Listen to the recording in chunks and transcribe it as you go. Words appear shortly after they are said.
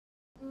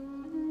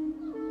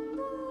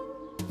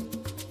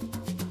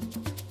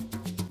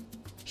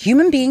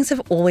Human beings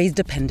have always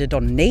depended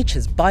on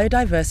nature's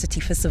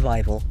biodiversity for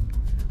survival,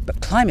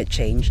 but climate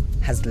change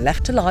has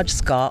left a large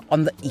scar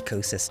on the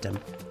ecosystem.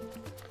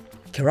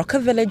 Kiroka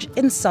village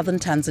in southern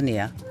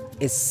Tanzania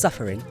is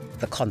suffering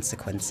the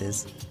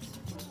consequences.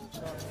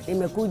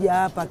 Nimekuja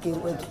hapa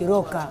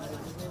Kiroka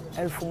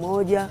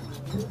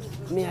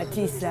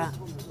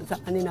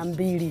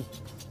 1982.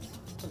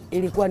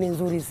 Ilikuwa ni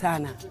nzuri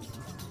sana.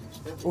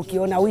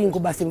 Ukiona wingu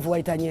basi mvua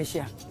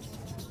itanyesha.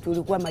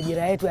 Tulikuwa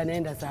majira yetu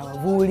yanaenda sawa,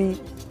 vuli,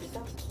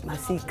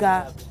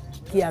 masika,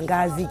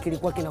 kiangazi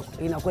kilikuwa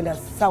inakwenda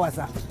sawa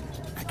sawa.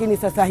 Lakini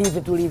sasa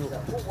hivi tulivyo,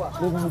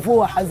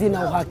 mvua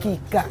hazina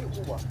uhakika.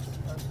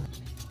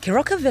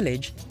 Kiroka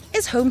village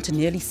is home to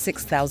nearly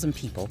 6,000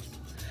 people,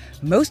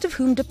 most of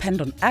whom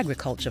depend on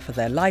agriculture for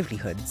their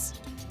livelihoods.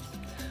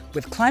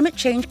 With climate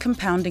change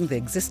compounding the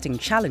existing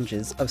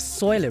challenges of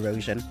soil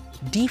erosion,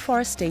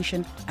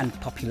 deforestation and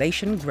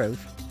population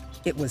growth,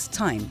 it was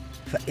time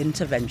for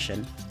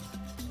intervention.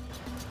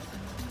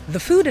 The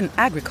Food and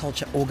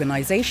Agriculture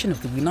Organization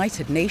of the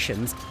United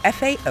Nations,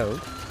 FAO,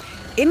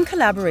 in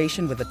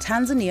collaboration with the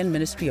Tanzanian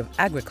Ministry of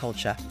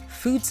Agriculture,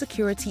 Food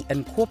Security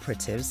and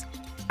Cooperatives,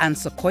 and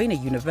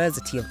Sokoine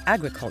University of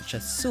Agriculture,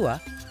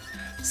 SUA,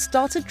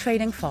 started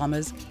training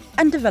farmers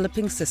and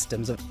developing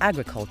systems of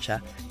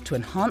agriculture to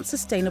enhance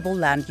sustainable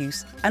land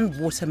use and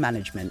water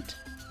management.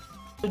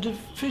 The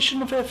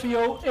division of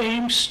FAO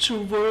aims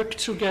to work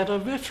together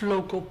with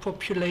local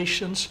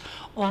populations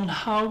on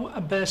how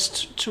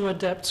best to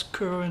adapt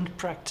current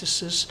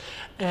practices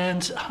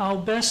and how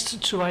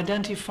best to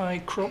identify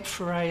crop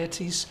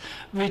varieties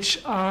which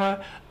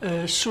are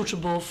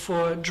suitable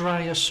for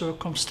drier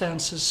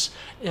circumstances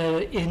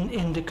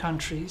in the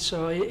country.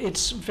 So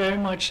it's very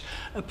much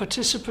a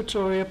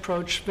participatory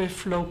approach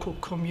with local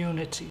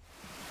community.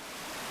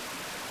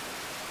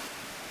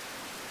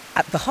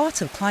 At the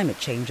heart of climate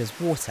change is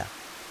water,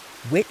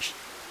 which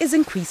is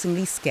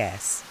increasingly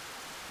scarce.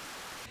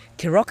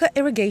 Kiroka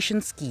Irrigation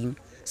Scheme,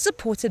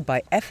 supported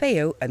by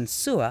FAO and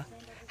SUA,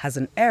 has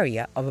an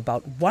area of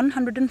about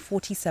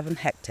 147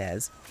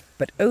 hectares,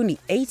 but only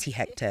 80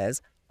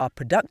 hectares are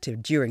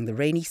productive during the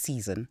rainy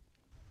season.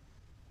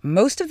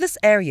 Most of this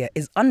area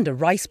is under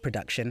rice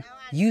production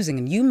using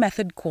a new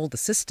method called the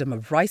System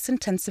of Rice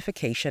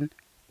Intensification,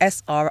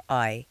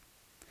 SRI.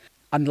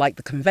 Unlike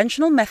the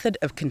conventional method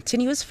of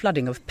continuous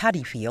flooding of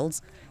paddy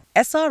fields,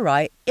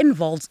 SRI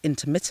involves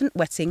intermittent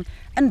wetting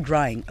and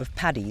drying of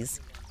paddies.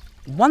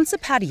 Once a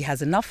paddy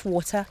has enough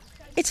water,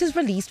 it is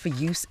released for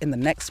use in the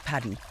next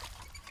paddy.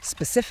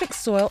 Specific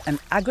soil and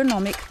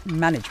agronomic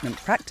management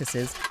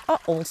practices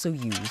are also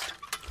used.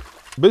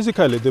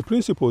 Basically, the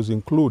principles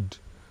include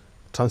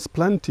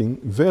transplanting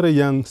very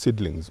young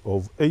seedlings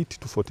of 8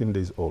 to 14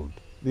 days old.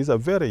 These are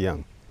very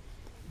young,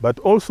 but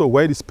also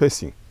wide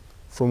spacing.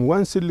 From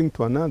one seedling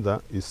to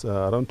another is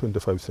around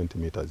 25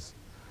 centimeters.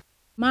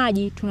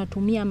 Maji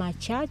tunatumia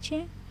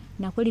machache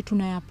na kweli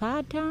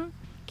tunayapata,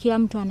 kila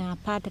mtu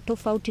anayapata,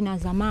 tofauti na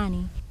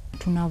zamani.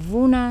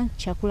 Tunavuna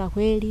chakula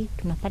kweli,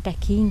 tunapata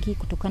kingi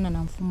kutokana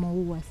na mfumo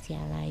huu wa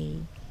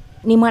CRI.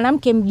 Ni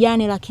mwanamke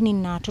mjane lakini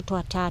nina watoto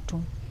 3.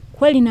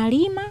 Kweli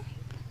nalima,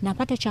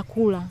 napata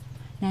chakula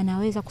na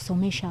naweza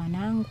kusomesha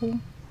wanangu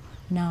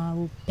na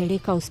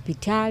upeleka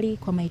hospitali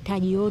kwa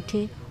mahitaji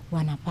yote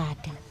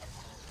wanapata.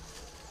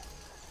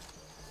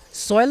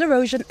 Soil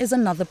erosion is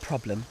another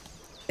problem,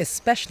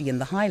 especially in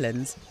the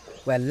highlands,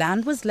 where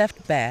land was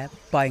left bare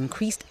by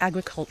increased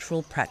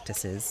agricultural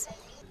practices.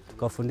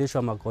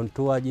 Tukafundishwa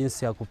makontua,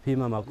 jinsi ya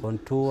kupima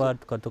makontua,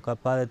 tukatoka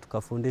pale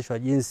tukafundishwa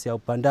jinsi ya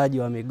upandaji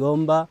wa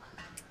migomba,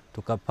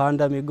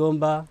 tukapanda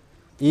migomba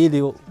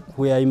ili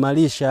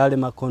kuyaimarisha yale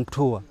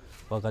makontua.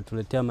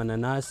 Wakatuletea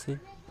mananasi,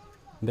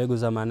 mbegu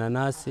za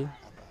mananasi,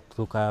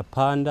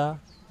 tukayapanda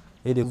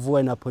ili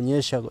mvua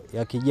inaponyesha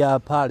yakijaa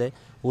pale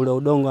ule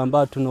udongo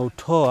ambao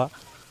tunautoa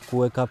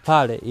kuweka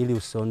pale ili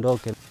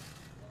usiondoke.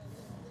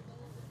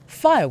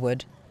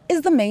 Firewood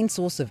is the main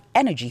source of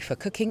energy for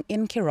cooking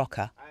in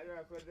Kiroka.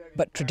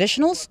 But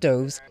traditional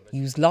stoves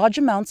use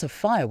large amounts of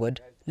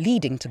firewood,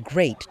 leading to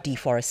great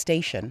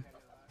deforestation.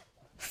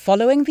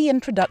 Following the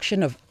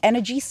introduction of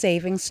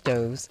energy-saving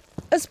stoves,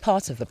 as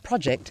part of the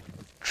project,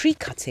 tree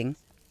cutting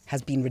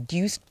has been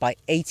reduced by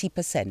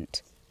 80%.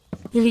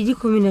 Hili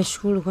jiko mimi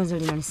nashukuru kwanza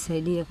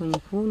linanisaidia kwenye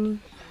kuni.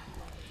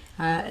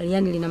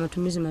 Yaani lina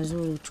matumizi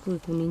mazuri, uchukue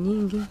kuni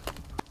nyingi.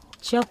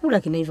 Chakula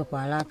kinaiva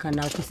kwa haraka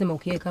na ukisema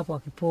ukiweka hapo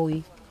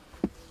hakipoi.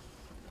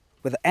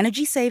 With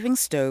energy-saving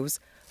stoves,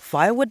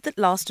 firewood that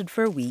lasted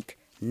for a week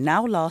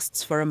now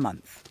lasts for a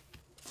month.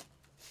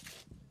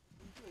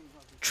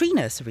 Tree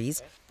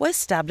nurseries were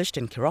established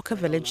in Kiroka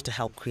village to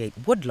help create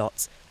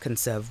woodlots,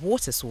 conserve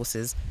water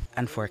sources,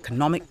 and for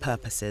economic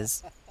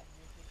purposes.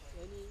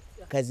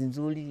 Kazi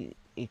nzuri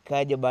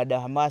ikaja baada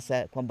ya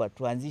hamasa kwamba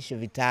tuanzishe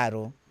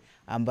vitaro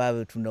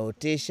ambavyo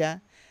tunaotesha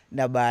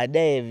na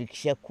baadaye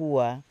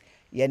vikishakuwa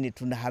yani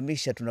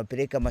tunahamisha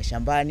tunapeleka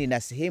mashambani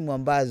na sehemu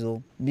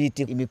ambazo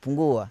miti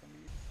imepungua.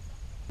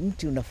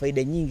 Mti una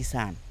faida nyingi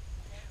sana.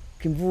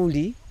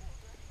 Kimvuli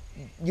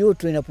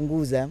joto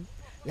inapunguza,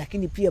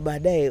 lakini pia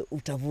baadaye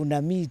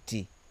utavuna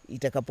miti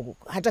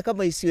hata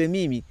kama isiwe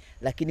mimi,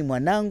 lakini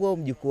mwanangu au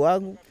mjukuu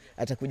wangu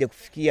atakuja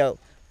kufikia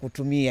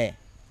kutumia.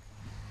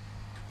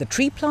 The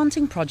tree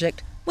planting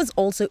project was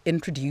also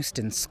introduced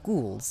in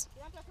schools.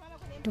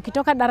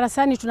 Tukitoka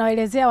darasani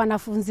tunaelezea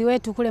wanafunzi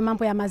wetu kule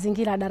mambo ya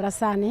mazingira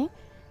darasani.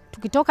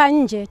 Tukitoka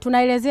nje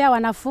tunaelezea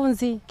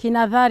wanafunzi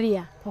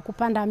kinadharia kwa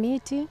kupanda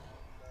miti.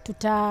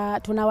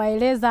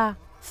 Tunawaeleza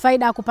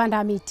faida ya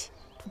kupanda miti.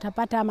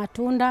 Tutapata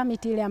matunda,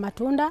 miti ile ya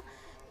matunda,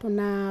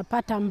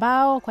 tunapata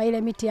mbao kwa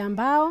ile miti ya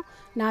mbao,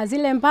 na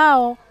zile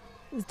mbao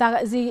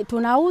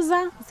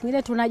tunauza,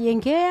 zingine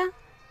tunajengea,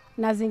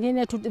 na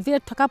zingine vile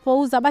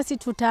tutakapouza basi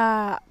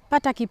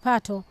tutapata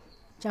kipato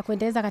cha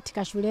kuendeleza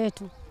katika shule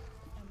yetu.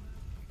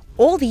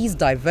 All these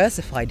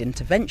diversified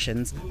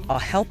interventions are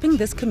helping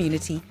this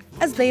community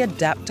as they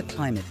adapt to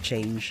climate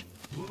change.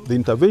 The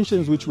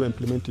interventions which we're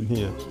implementing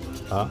here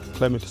are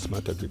climate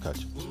smart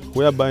agriculture,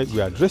 whereby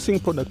we are addressing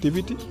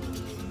productivity,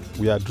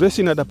 we are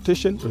addressing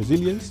adaptation,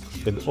 resilience,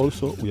 and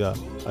also we are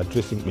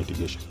addressing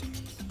mitigation.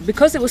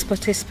 Because it was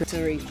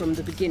participatory from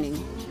the beginning,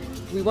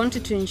 we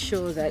wanted to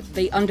ensure that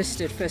they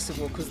understood, first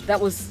of all, because that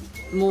was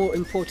more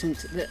important,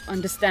 the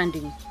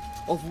understanding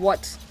of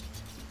what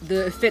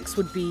the effects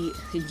would be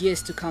in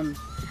years to come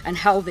and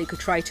how they could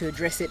try to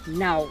address it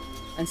now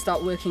and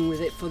start working with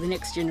it for the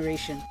next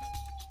generation.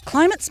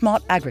 Climate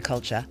smart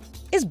agriculture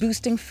is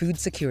boosting food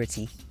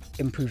security,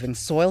 improving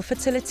soil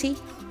fertility,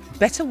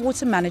 better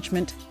water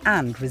management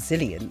and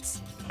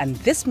resilience. And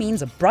this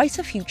means a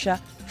brighter future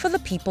for the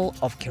people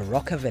of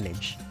Kiroka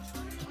village.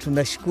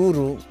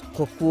 Tunashukuru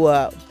kwa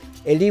kuwa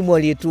elimu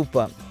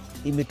aliyotupa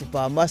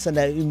imetupa hamasa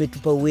na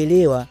imetupa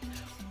uelewa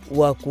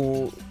wa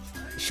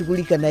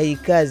kushughulika na hii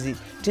kazi,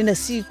 tena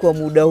si kwa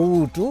muda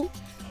huu tu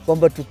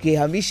kwamba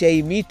tukihamisha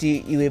hii miti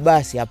iwe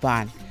basi,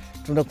 hapana.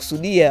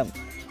 Tunakusudia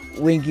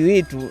wengi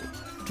wetu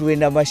tuwe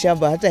na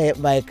mashamba hata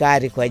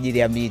maekari kwa ajili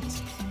ya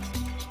miti.